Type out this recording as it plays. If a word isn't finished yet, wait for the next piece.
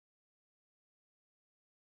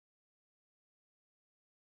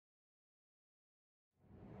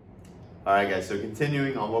All right, guys, so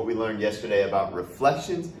continuing on what we learned yesterday about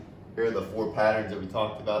reflections, here are the four patterns that we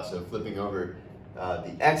talked about. So flipping over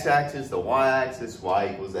the x-axis, the y-axis,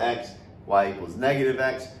 y equals x, y equals negative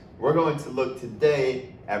x. We're going to look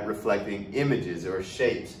today at reflecting images or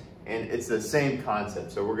shapes, and it's the same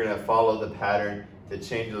concept. So we're going to follow the pattern to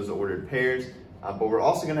change those ordered pairs, but we're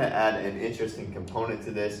also going to add an interesting component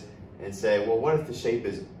to this and say, well, what if the shape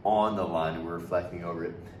is on the line and we're reflecting over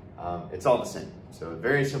it? It's all the same. So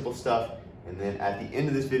very simple stuff. And then at the end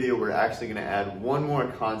of this video, we're actually going to add one more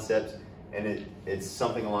concept, and it's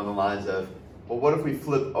something along the lines of, well, what if we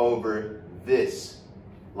flip over this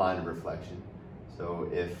line of reflection? So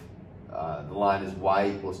if the line is y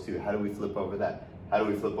equals 2, how do we flip over that? How do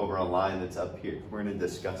we flip over a line that's up here? We're going to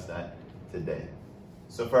discuss that today.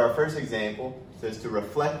 So for our first example, it says to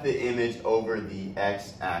reflect the image over the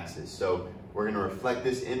x-axis. So we're going to reflect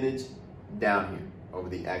this image down here over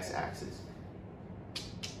the x-axis.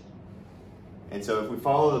 And so if we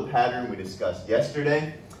follow the pattern we discussed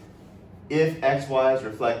yesterday, if xy is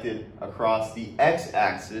reflected across the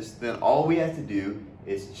x-axis, then all we have to do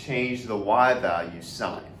is change the y value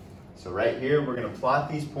sign. So right here, we're going to plot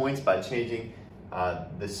these points by changing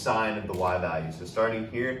the sign of the y value. So starting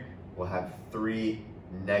here, we'll have 3,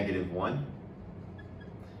 -1.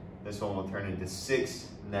 This one will turn into 6,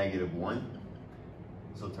 -1.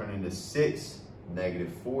 This will turn into 6,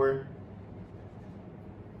 -4.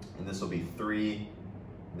 And this will be 3,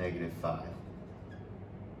 -5.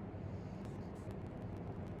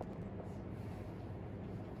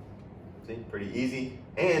 See, pretty easy.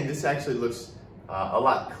 And this actually looks a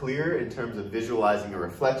lot clearer in terms of visualizing a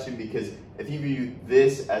reflection, because if you view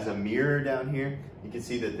this as a mirror down here, you can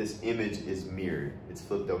see that this image is mirrored. It's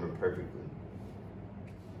flipped over perfectly.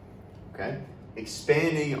 Okay?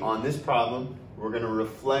 Expanding on this problem, we're going to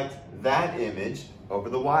reflect that image over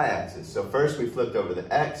the y-axis. So first we flipped over the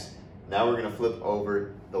x, now we're going to flip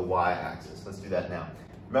over the y-axis. Let's do that now.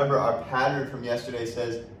 Remember, our pattern from yesterday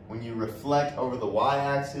says when you reflect over the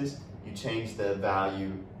y-axis, you change the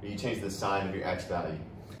value, or you change the sign of your x value.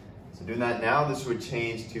 So doing that now, this would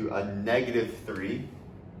change to a -3,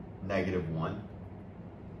 -1.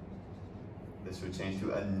 This would change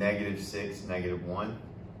to a -6, -1.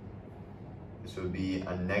 This would be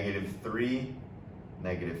a -3,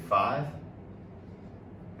 -5.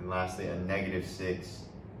 And lastly, a -6,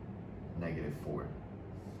 -4.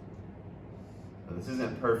 So this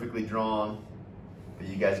isn't perfectly drawn, but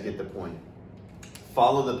you guys get the point.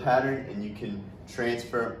 Follow the pattern and you can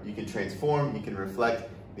transform, you can reflect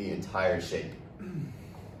the entire shape.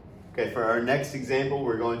 Okay, for our next example,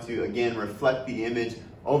 we're going to again reflect the image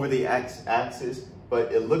over the x-axis,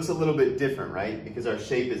 but it looks a little bit different, right? Because our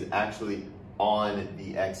shape is actually on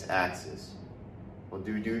the x-axis. Well,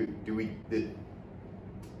 do we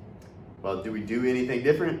do anything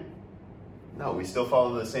different? No, we still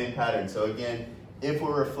follow the same pattern. So again, if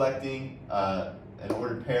we're reflecting an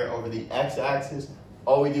ordered pair over the x-axis,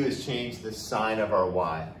 all we do is change the sign of our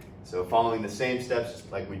y. So following the same steps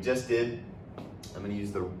like we just did, I'm going to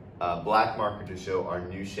use the black marker to show our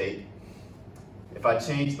new shape. If I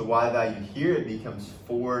change the y value here, it becomes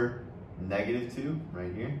 4, -2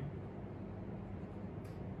 right here.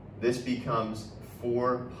 This becomes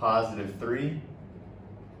 4, +3.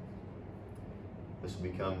 This will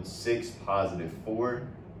become 6, +4.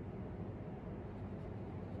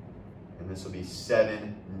 And this will be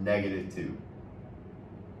 7, -2.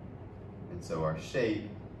 And so our shape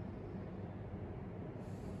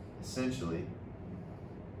essentially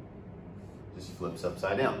just flips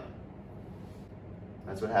upside down.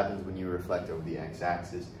 That's what happens when you reflect over the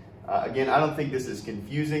x-axis. Again, I don't think this is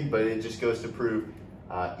confusing, but it just goes to prove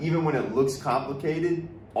even when it looks complicated,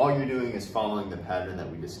 all you're doing is following the pattern that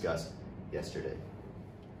we discussed yesterday.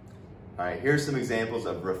 All right, here's some examples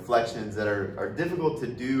of reflections that are difficult to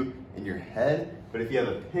do in your head, but if you have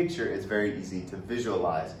a picture, it's very easy to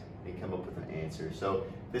visualize and come up with an answer. So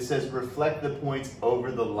this says reflect the points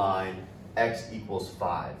over the line x equals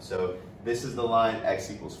 5. So this is the line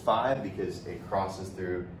x equals 5 because it crosses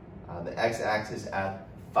through the x-axis at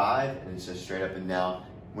 5, and it's just straight up and down.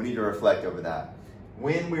 We need to reflect over that.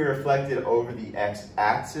 When we reflected over the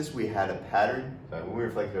x-axis, we had a pattern. Sorry, when we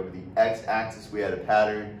reflected over the x-axis, we had a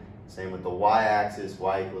pattern. Same with the y-axis,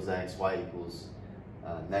 y equals x, y equals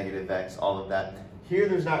 -x, all of that. Here,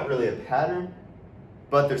 there's not really a pattern,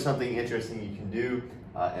 but there's something interesting you can do,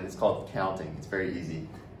 and it's called counting. It's very easy.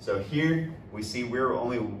 So here, we see we're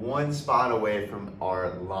only one spot away from our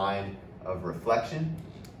line of reflection.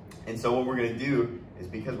 And so what we're gonna do is,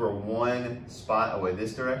 because we're one spot away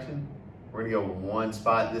this direction, we're gonna go one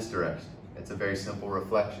spot this direction. It's a very simple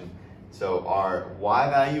reflection. So our y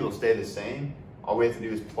value will stay the same, all we have to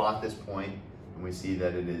do is plot this point, and we see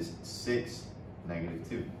that it is 6,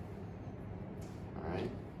 -2. All right.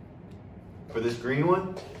 For this green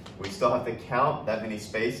one, we still have to count that many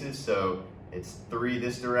spaces, so it's 3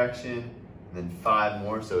 this direction, and then 5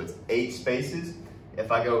 more, so it's 8 spaces.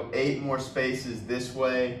 If I go 8 more spaces this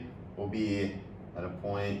way, we'll be at a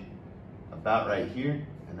point about right here,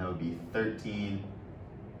 and that would be 13,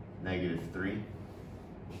 -3.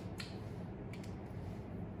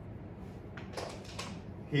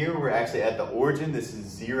 Here we're actually at the origin. This is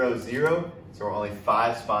 0, 0, so we're only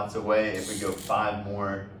 5 spots away. If we go 5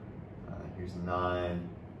 more, here's 9,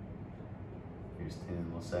 here's 10,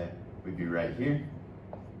 we'll say, we'd be right here.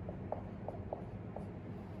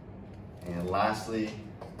 And lastly,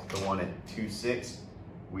 the one at 2, 6,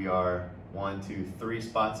 we are 1, 2, 3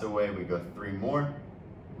 spots away. We go 3 more,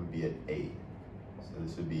 we'd be at 8. So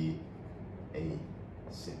this would be 8,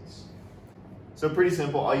 6. So pretty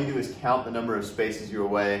simple. All you do is count the number of spaces you're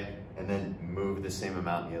away and then move the same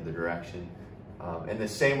amount in the other direction. And the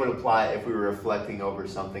same would apply if we were reflecting over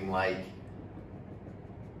something like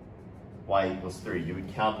y = 3. You would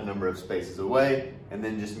count the number of spaces away and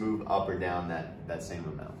then just move up or down that same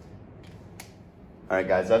amount. All right,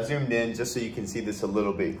 guys, I've zoomed in just so you can see this a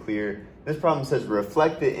little bit clearer. This problem says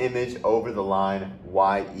reflect the image over the line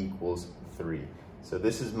y = 3. So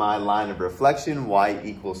this is my line of reflection,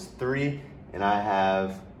 y = 3. And I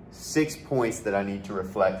have 6 points that I need to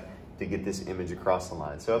reflect to get this image across the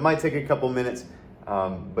line. So it might take a couple minutes,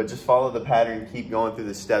 but just follow the pattern, keep going through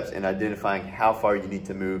the steps and identifying how far you need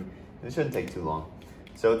to move. And it shouldn't take too long.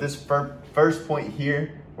 So at this first point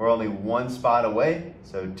here, we're only 1 spot away.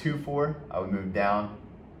 So 2, 4, I would move down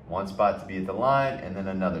 1 spot to be at the line and then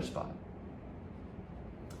another spot.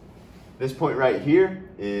 This point right here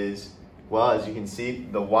is, well, as you can see,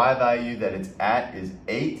 the y value that it's at is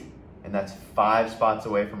 8. And that's 5 spots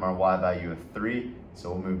away from our y value of 3. So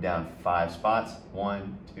we'll move down 5 spots.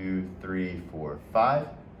 1, 2, 3, 4, 5.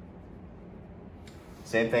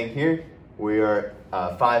 Same thing here. We are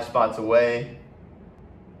 5 spots away.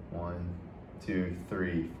 1, 2,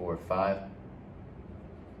 3, 4, 5.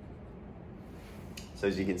 So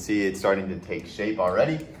as you can see, it's starting to take shape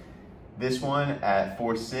already. This one at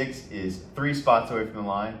 4, 6 is 3 spots away from the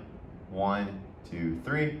line. 1, 2,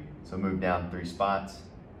 3. So move down 3 spots.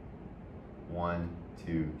 1,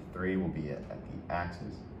 2, 3 will be at the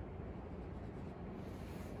axis.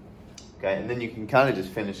 Okay, and then you can kind of just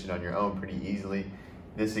finish it on your own pretty easily.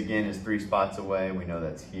 This again is 3 spots away. We know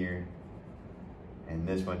that's here. And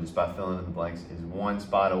this one, just by filling in the blanks, is 1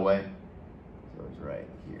 spot away. So it's right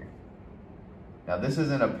here. Now this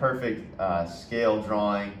isn't a perfect scale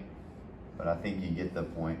drawing, but I think you get the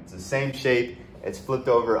point. It's the same shape. It's flipped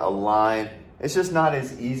over a line. It's just not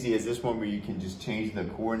as easy as this one where you can just change the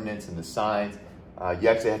coordinates and the signs. You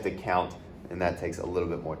actually have to count, and that takes a little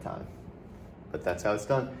bit more time. But that's how it's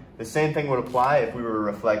done. The same thing would apply if we were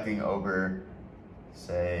reflecting over,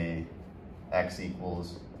 say, x =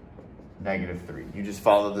 -3. You just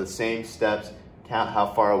follow the same steps, count how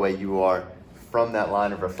far away you are from that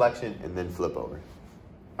line of reflection, and then flip over.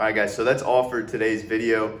 All right, guys, so that's all for today's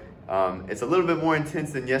video. It's a little bit more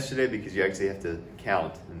intense than yesterday because you actually have to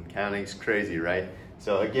count, and counting's crazy, right?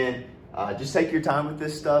 So again, just take your time with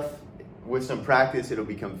this stuff. With some practice, it'll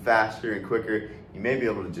become faster and quicker. You may be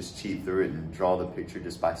able to just cheat through it and draw the picture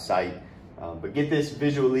just by sight. But get this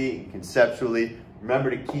visually and conceptually.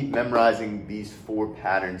 Remember to keep memorizing these 4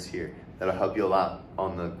 patterns here. That'll help you a lot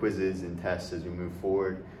on the quizzes and tests as we move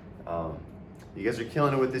forward. You guys are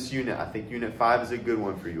killing it with this unit. I think Unit 5 is a good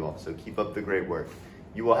one for you all, so keep up the great work.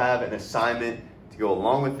 You will have an assignment to go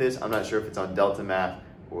along with this. I'm not sure if it's on Delta Math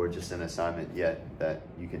or just an assignment yet that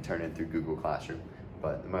you can turn in through Google Classroom.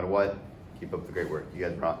 But no matter what, keep up the great work. You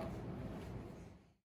guys rock.